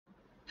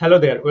Hello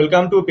there,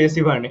 welcome to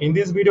Passivern. In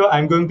this video,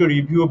 I'm going to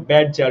review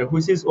Badger,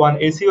 which is one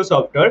SEO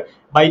software.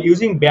 By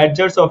using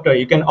Badger software,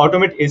 you can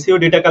automate SEO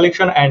data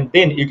collection and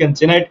then you can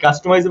generate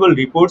customizable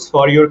reports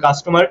for your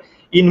customer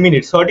in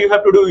minutes. What you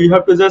have to do, you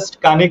have to just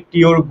connect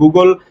your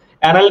Google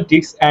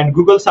Analytics and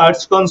Google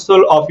Search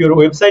Console of your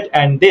website,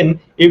 and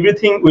then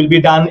everything will be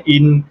done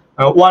in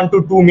 1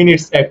 to 2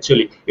 minutes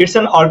actually. It's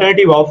an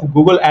alternative of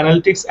Google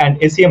Analytics and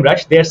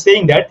SEMrush. They're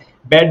saying that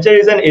Badger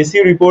is an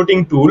SEO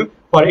reporting tool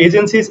for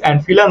agencies and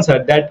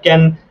freelancers that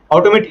can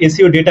automate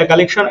SEO data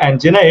collection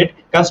and generate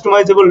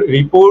customizable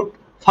report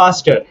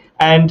faster.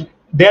 And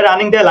they're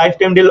running their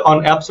lifetime deal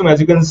on appsumo. As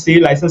you can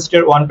see, license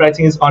tier 1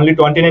 pricing is only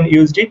 29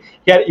 USD.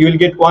 Here you will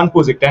get one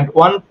project, and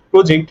one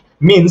project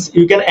means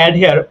you can add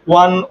here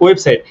one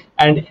website.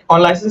 And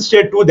on license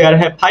tier 2 there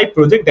have 5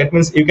 projects. That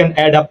means you can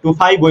add up to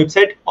 5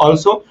 websites.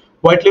 Also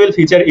white label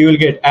feature you will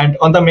get, and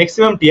on the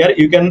maximum tier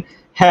you can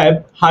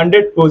have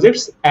 100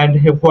 projects and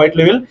have white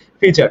label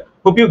feature.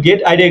 Hope you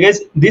get idea,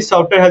 guys. This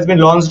software has been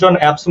launched on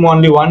appsumo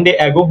only 1 day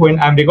ago when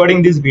I'm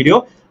recording this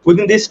video.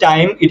 Within this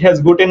time it has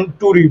gotten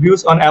 2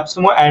 reviews on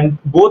appsumo, and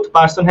both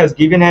person has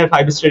given a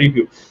 5-star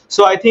review.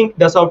 So I think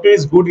the software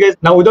is good, guys.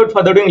 Now without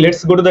further ado,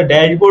 let's go to the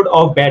dashboard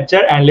of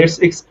Badger and let's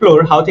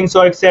explore how things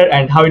work here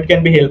and how it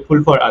can be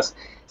helpful for us.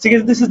 So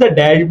guys, this is the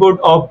dashboard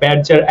of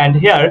Badger, and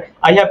here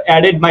I have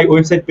added my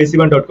website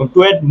passivern.com.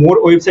 To add more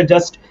website,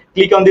 just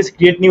click on this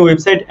create new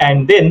website,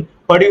 and then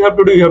what you have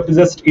to do, you have to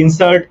just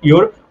insert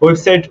your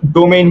website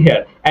domain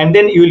here, and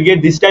then you will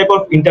get this type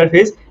of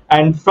interface.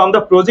 And from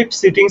the project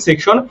settings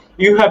section,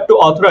 you have to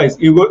authorize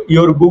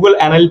your Google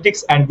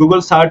Analytics and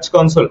Google Search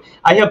Console.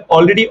 I have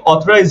already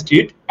authorized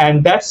it,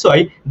 and that's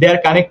why they are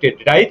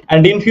connected, right?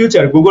 And in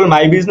future, Google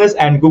My Business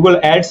and Google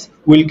Ads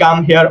will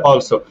come here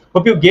also.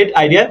 Hope you get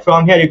idea.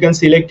 From here, you can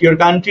select your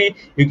country,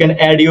 you can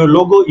add your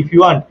logo if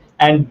you want,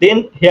 and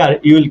then here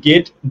you will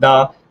get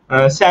the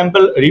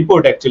sample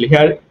report actually.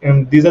 Here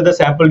these are the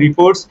sample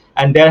reports,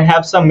 and there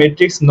have some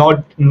metrics,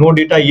 no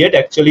data yet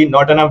actually,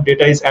 not enough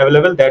data is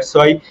available. That's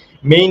why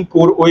main,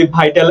 core, web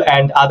vital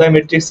and other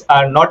metrics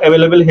are not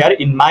available here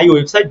in my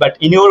website. But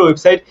in your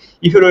website,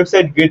 if your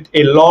website get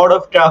a lot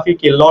of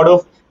traffic, a lot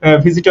of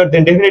visitor,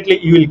 then definitely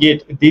you will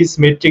get these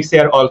metrics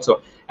here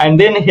also. And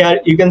then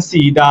here you can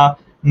see the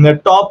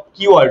top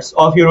keywords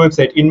of your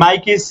website. In my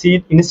case,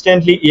 see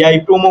instantly AI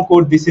promo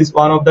code, this is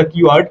one of the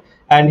keyword.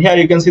 And here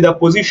you can see the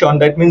position,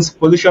 that means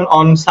position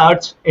on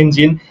search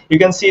engine. You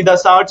can see the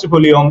search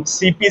volume,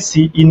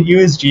 CPC in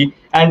USD,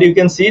 and you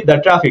can see the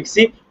traffic.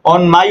 See,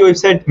 on my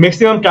website,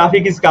 maximum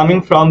traffic is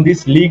coming from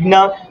this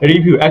Ligna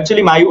review.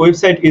 Actually, my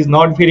website is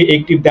not very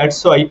active,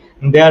 that's why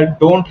there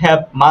don't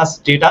have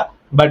much data.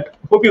 But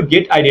hope you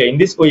get idea. In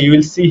this way, you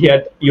will see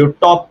here your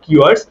top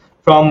keywords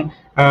from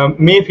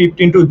May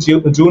 15 to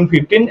June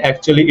 15.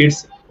 Actually,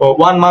 it's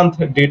 1 month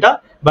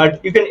data.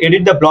 But you can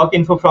edit the block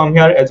info from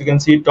here. As you can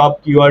see,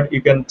 top keyword,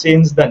 you can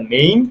change the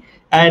name,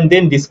 and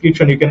then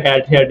description, you can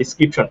add here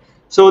description.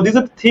 So these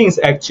are things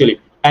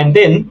actually. And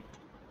then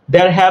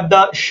there have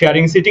the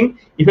sharing setting.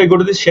 If I go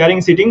to the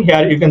sharing setting,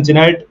 here you can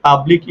generate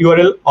public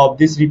URL of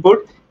this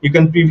report. You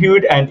can preview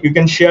it and you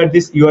can share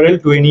this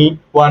URL to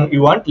anyone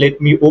you want. Let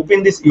me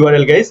open this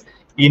URL, guys,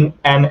 in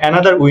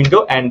another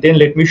window, and then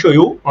let me show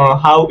you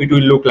how it will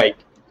look like.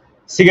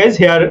 See guys,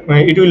 here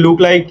it will look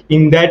like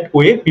in that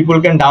way. People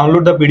can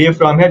download the PDF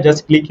from here.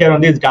 Just click here on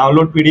this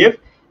download PDF,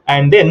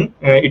 and then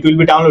it will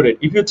be downloaded.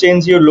 If you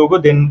change your logo,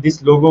 then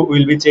this logo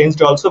will be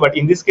changed also. But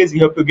in this case,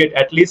 you have to get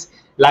at least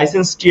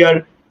license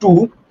tier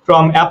 2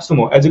 from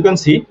appsumo. As you can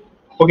see,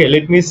 okay,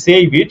 let me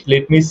save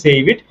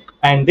it,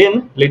 and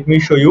then let me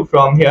show you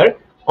from here.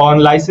 On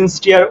license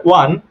tier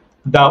 1,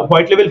 the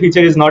white label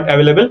feature is not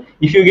available.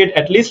 If you get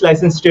at least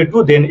license tier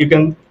 2, then you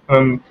can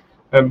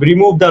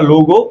remove the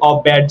logo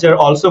of Badger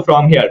also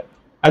from here.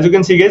 As you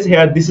can see, guys,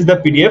 here this is the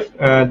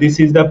PDF. This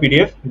is the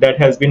PDF that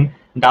has been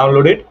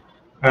downloaded.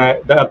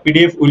 The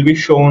PDF will be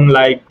shown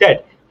like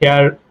that.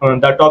 Here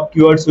the top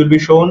keywords will be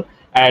shown,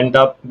 and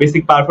the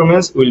basic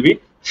performance will be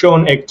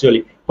shown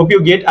actually. Hope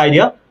you get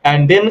idea.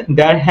 And then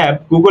there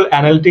have Google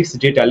Analytics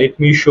data. Let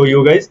me show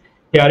you guys.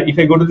 Here, if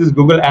I go to this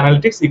Google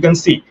Analytics, you can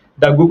see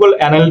the Google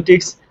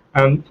Analytics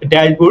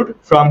dashboard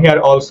from here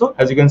also.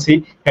 As you can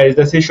see, here is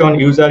the session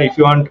user. If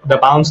you want the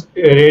bounce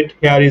rate,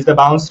 here is the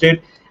bounce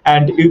rate,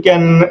 and you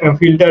can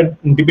filter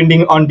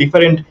depending on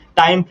different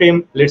time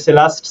frame. Let's say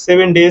last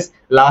 7 days,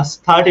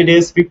 last 30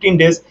 days, 15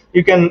 days.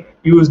 You can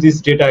use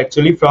this data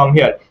actually from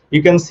here.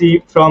 You can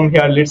see from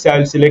here, let's say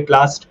I'll select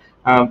last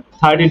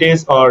 30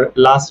 days or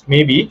last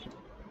maybe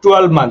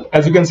 12 months.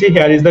 As you can see,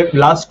 here is the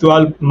last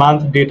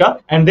 12-month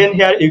data, and then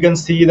here you can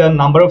see the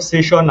number of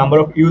session, number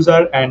of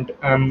user, and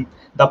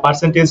the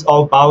percentage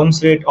of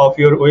bounce rate of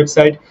your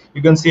website.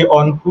 You can see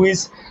on which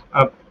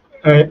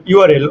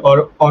URL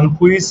or on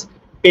which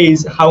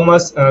page how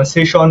much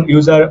session,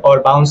 user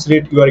or bounce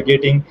rate you are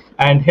getting.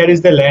 And here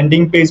is the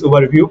landing page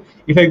overview.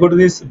 If I go to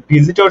this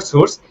visitor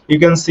source, you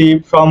can see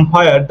from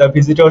where the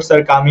visitors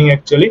are coming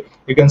actually.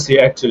 You can see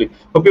actually.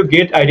 Hope you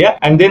get idea.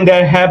 And then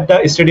there have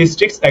the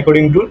statistics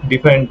according to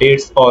different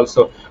dates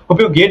also.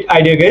 Hope you get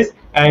idea, guys.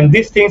 and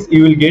these things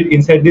you will get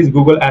inside this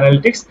Google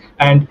Analytics.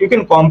 And you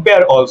can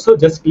compare also.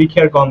 Just click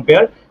here,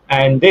 compare,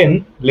 and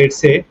then let's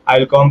say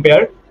I'll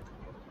compare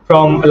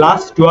from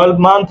last 12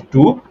 month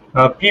to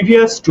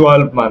previous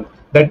 12 month.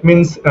 That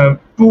means 2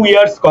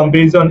 years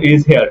comparison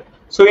is here.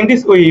 So in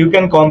this way you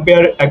can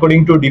compare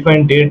according to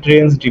different date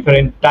range,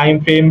 different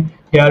time frame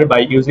here by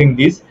using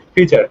this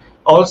feature.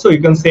 Also you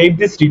can save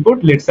this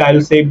report. Let's say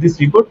I'll save this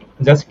report.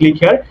 Just click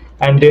here,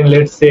 and then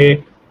let's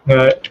say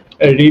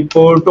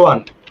report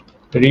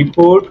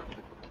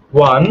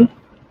 1,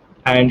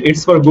 and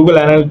it's for Google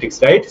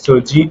Analytics, right? So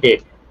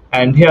GA,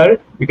 and here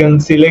you can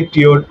select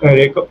your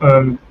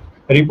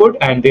report,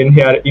 and then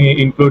here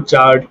include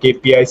chart,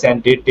 KPIs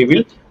and date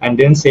table, and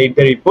then save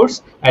the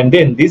reports, and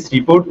then this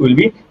report will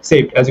be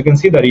saved. As you can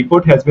see, the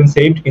report has been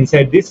saved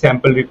inside this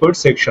sample report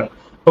section.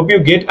 Hope you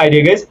get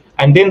idea, guys.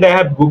 And then they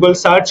have Google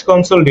Search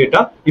Console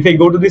data. If I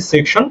go to this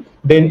section,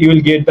 then you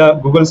will get the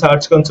Google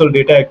Search Console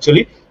data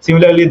actually.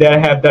 Similarly, they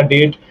have the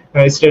date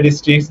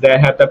statistics, they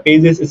have the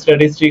pages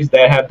statistics,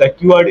 they have the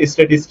keyword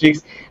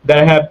statistics,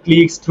 they have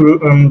clicks through,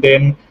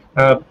 then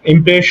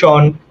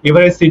impression,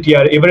 average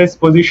CTR, average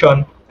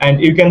position,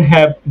 and you can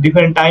have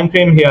different time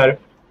frame here.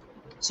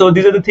 So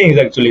these are the things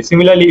actually.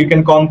 Similarly, you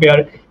can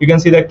compare, you can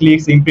see the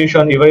clicks,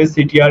 impression, average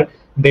CTR,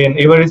 then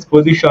average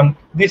position,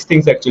 these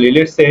things actually.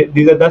 Let's say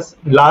these are the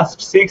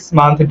last 6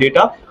 month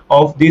data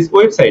of this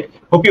website.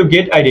 Hope you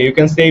get idea. You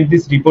can save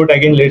this report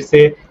again. Let's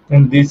say,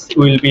 and this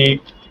will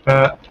be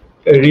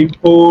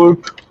report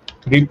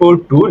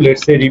 2.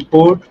 Let's say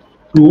report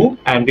 2,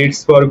 and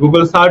it's for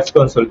Google Search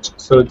Console,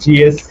 so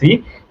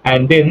GSC,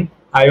 and then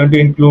I want to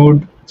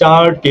include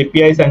chart,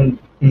 KPIs and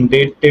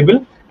date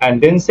table, and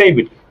then save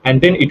it,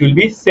 and then it will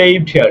be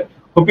saved here.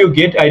 Hope you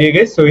get idea,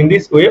 guys. So in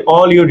this way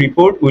all your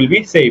report will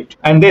be saved.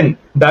 And then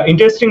the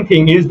interesting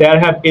thing is they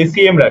have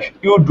SEMrush.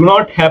 You do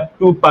not have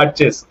to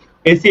purchase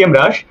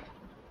SEMrush.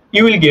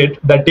 You will get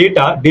the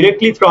data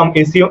directly from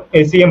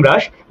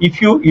SEMrush if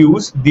you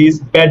use this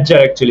Badger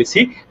actually.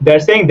 See,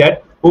 they're saying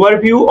that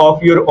overview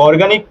of your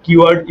organic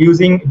keyword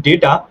using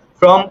data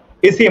from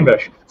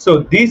SEMrush.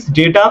 So these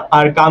data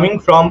are coming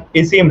from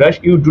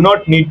SEMrush. You do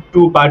not need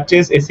to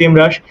purchase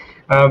SEMrush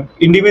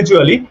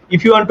individually.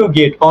 If you want to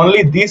get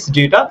only this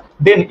data,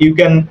 then you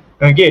can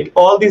get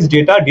all this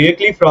data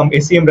directly from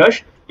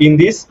SEMrush in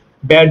this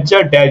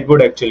Badger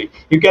dashboard actually.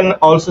 You can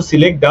also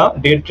select the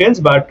date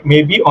range, but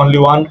maybe only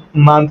 1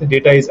 month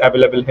data is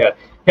available here.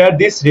 Here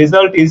this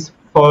result is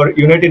for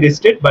United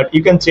States, but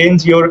you can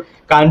change your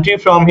country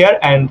from here,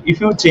 and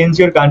if you change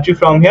your country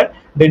from here,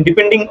 then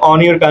depending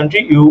on your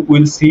country you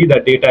will see the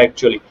data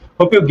actually.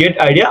 Hope you get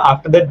idea.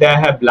 After that they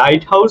have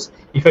Lighthouse.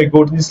 If I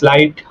go to this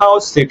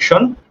Lighthouse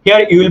section,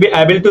 here you will be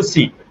able to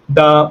see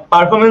the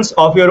performance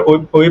of your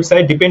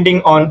website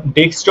depending on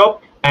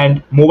desktop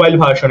and mobile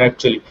version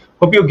actually.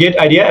 Hope you get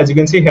idea. As you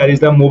can see, here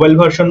is the mobile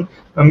version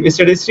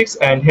statistics,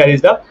 and here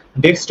is the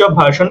desktop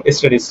version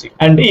statistics.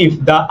 And if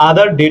the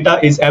other data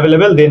is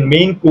available, then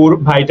main core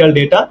vital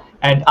data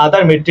and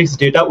other metrics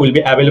data will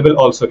be available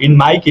also. In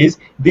my case,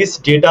 this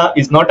data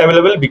is not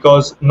available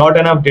because not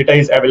enough data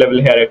is available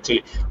here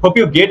actually. Hope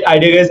you get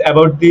idea, guys,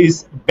 about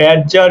this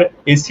Badger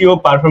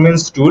SEO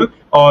performance tool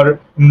or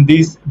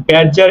this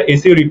Badger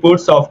SEO report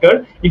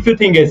software. If you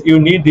think, guys, you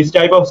need this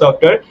type of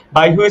software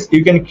by which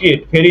you can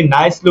create very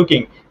nice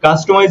looking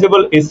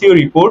customizable SEO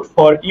report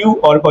for you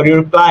or for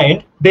your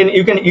client, then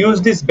you can use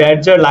this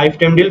Badger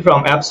lifetime deal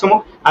from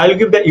appsumo. I'll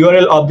give the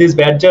URL of this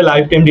Badger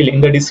lifetime deal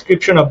in the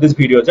description of this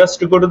video. Just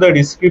to go to the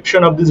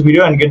description of this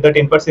video and get the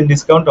 10%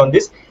 discount on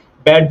this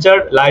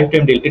Badger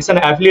lifetime deal. It's an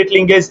affiliate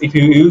link, guys. If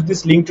you use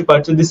this link to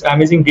purchase this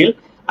amazing deal,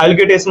 I'll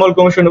get a small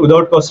commission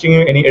without costing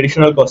you any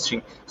additional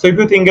costing. So if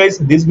you think, guys,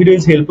 this video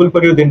is helpful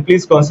for you, then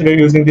please consider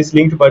using this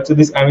link to purchase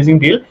this amazing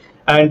deal.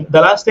 And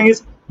the last thing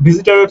is,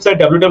 visit our website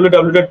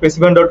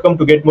www.passivern.com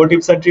to get more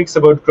tips and tricks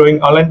about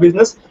growing online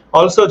business.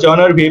 Also join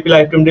our VIP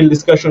lifetime deal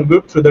discussion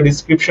group through the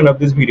description of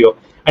this video.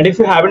 And if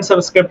you haven't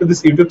subscribed to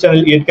this YouTube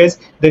channel yet, guys,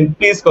 then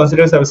please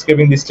consider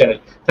subscribing this channel.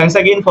 Thanks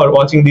again for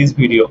watching this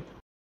video.